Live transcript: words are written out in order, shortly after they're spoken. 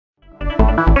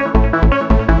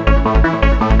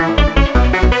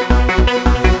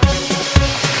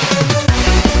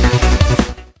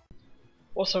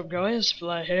What's up guys,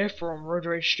 Flair here from Road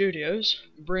Rage Studios,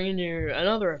 bringing you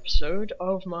another episode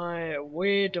of my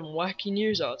weird and wacky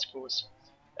news articles.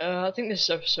 I think this is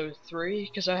episode 3,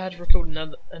 because I had to record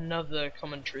another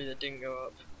commentary that didn't go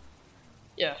up.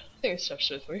 Yeah, I think it's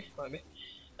episode 3, might be.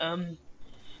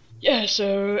 Yeah,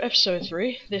 so episode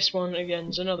 3, this one again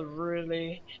is another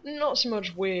really, not so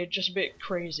much weird, just a bit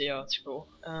crazy article.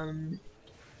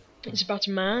 It's about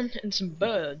a man and some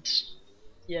birds.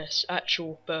 Yes,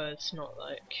 actual birds, not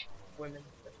like women.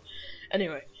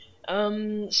 Anyway,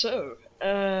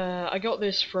 I got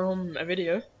this from a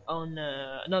video on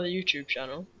another YouTube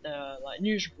channel, like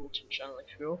news reporting channel if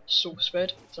you will,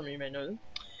 SourceFed, some of you may know them.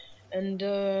 And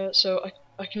so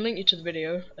I can link you to the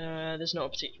video. There's not a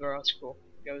particular article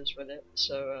that goes with it,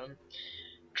 so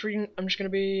I'm just going to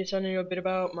be telling you a bit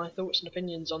about my thoughts and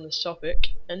opinions on this topic,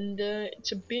 and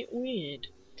it's a bit weird.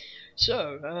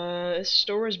 So, this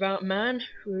story is about a man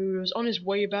who was on his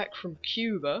way back from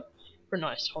Cuba for a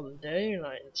nice holiday,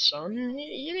 like in the sun.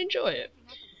 You'd enjoy it.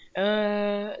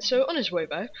 So on his way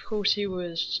back, of course, he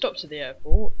was stopped at the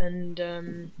airport, and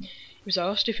he was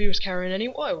asked if he was carrying any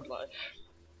wildlife.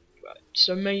 Right.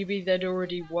 So maybe they'd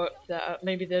already worked that out.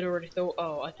 Maybe they'd already thought,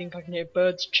 oh, I think I can hear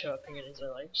birds chirping in his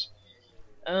legs.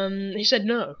 He said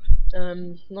no.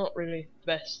 Not really the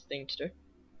best thing to do.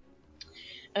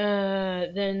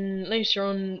 Then later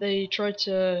on, they asked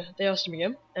him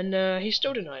again, and he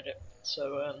still denied it.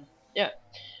 So, yeah.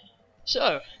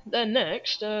 So, then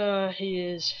next, he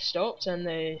is stopped, and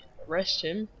they arrest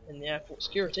him in the airport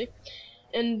security,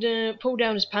 and pull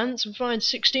down his pants and find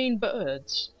 16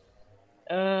 birds.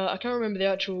 I can't remember the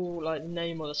actual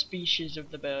name or the species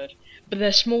of the bird, but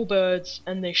they're small birds,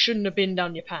 and they shouldn't have been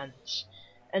down your pants.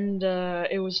 And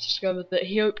it was discovered that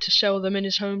he hoped to sell them in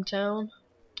his hometown,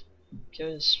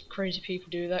 because crazy people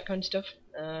do that kind of stuff.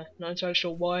 Not entirely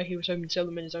sure why he was hoping to sell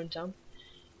them in his own town.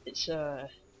 It's they're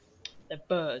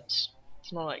birds.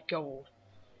 It's not like gold.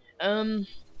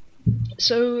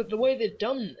 So the way they'd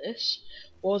done this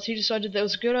was he decided that it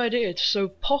was a good idea to sew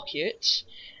pockets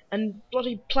and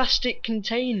bloody plastic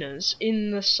containers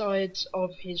in the sides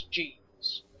of his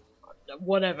jeans.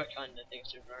 Whatever kind of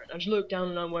things you're wearing. I just look down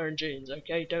and I'm wearing jeans,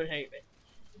 okay? Don't hate me.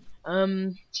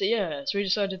 So he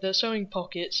decided that sewing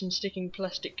pockets and sticking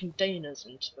plastic containers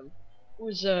into them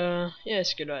was, yeah,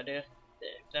 it's a good idea.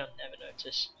 They'll never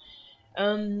notice.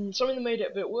 Something that made it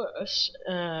a bit worse,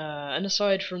 and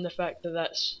aside from the fact that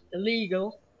that's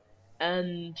illegal,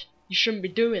 and you shouldn't be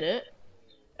doing it,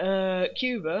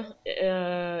 Cuba,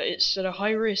 it's at a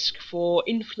high risk for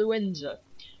influenza,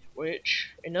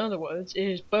 which, in other words,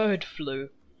 is bird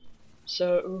flu.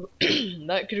 So,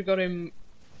 that could have got him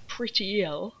pretty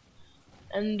ill.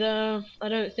 And I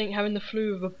don't think having the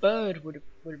flu of a bird would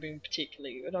have been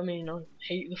particularly good. I mean, I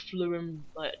hate the flu in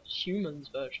humans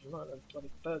version, not the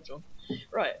bloody birds one.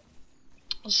 Right.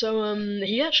 So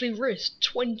he actually risked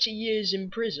 20 years in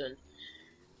prison,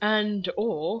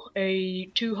 or a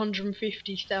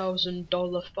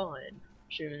 $250,000 fine.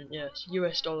 Yes,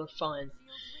 US dollar fine.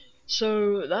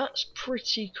 So that's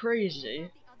pretty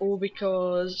crazy. All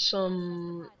because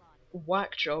some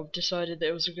whack job decided that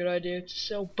it was a good idea to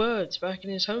sell birds back in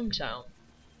his hometown.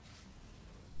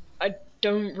 I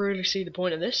don't really see the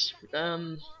point of this.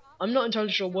 I'm not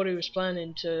entirely sure what he was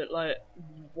planning to,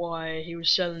 why he was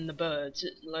selling the birds.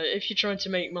 If you're trying to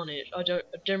make money, I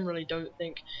generally don't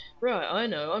think, right, I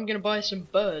know, I'm gonna buy some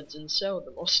birds and sell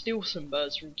them, or steal some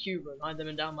birds from Cuba and hide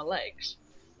them down my legs.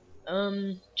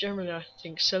 Generally I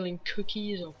think selling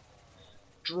cookies or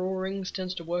drawings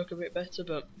tends to work a bit better,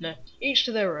 but nah, each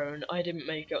to their own. I didn't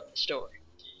make up the story.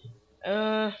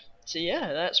 So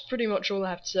yeah, that's pretty much all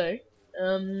I have to say.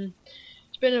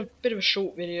 It's been a bit of a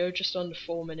short video, just under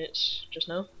 4 minutes just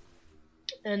now.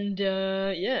 And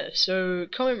yeah, so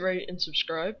comment, rate, and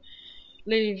subscribe.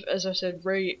 Leave, as I said,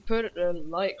 put a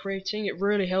like rating. It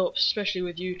really helps, especially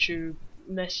with YouTube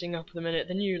messing up at the minute.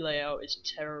 The new layout is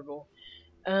terrible.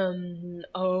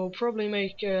 I'll probably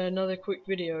make another quick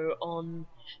video on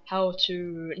how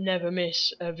to never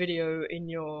miss a video in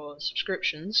your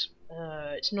subscriptions.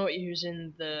 It's not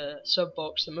using the sub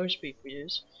box that most people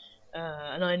use,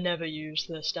 and I never use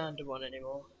the standard one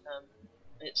anymore.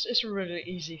 It's a really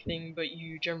easy thing, but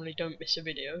you generally don't miss a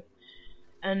video,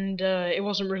 and it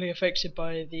wasn't really affected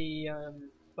by the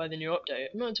new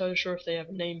update. I'm not entirely sure if they have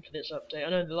a name for this update.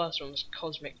 I know the last one was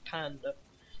Cosmic Panda,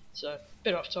 so a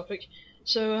bit off topic.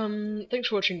 So, thanks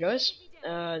for watching, guys.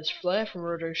 It's Flair from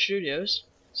Road Rage Studios.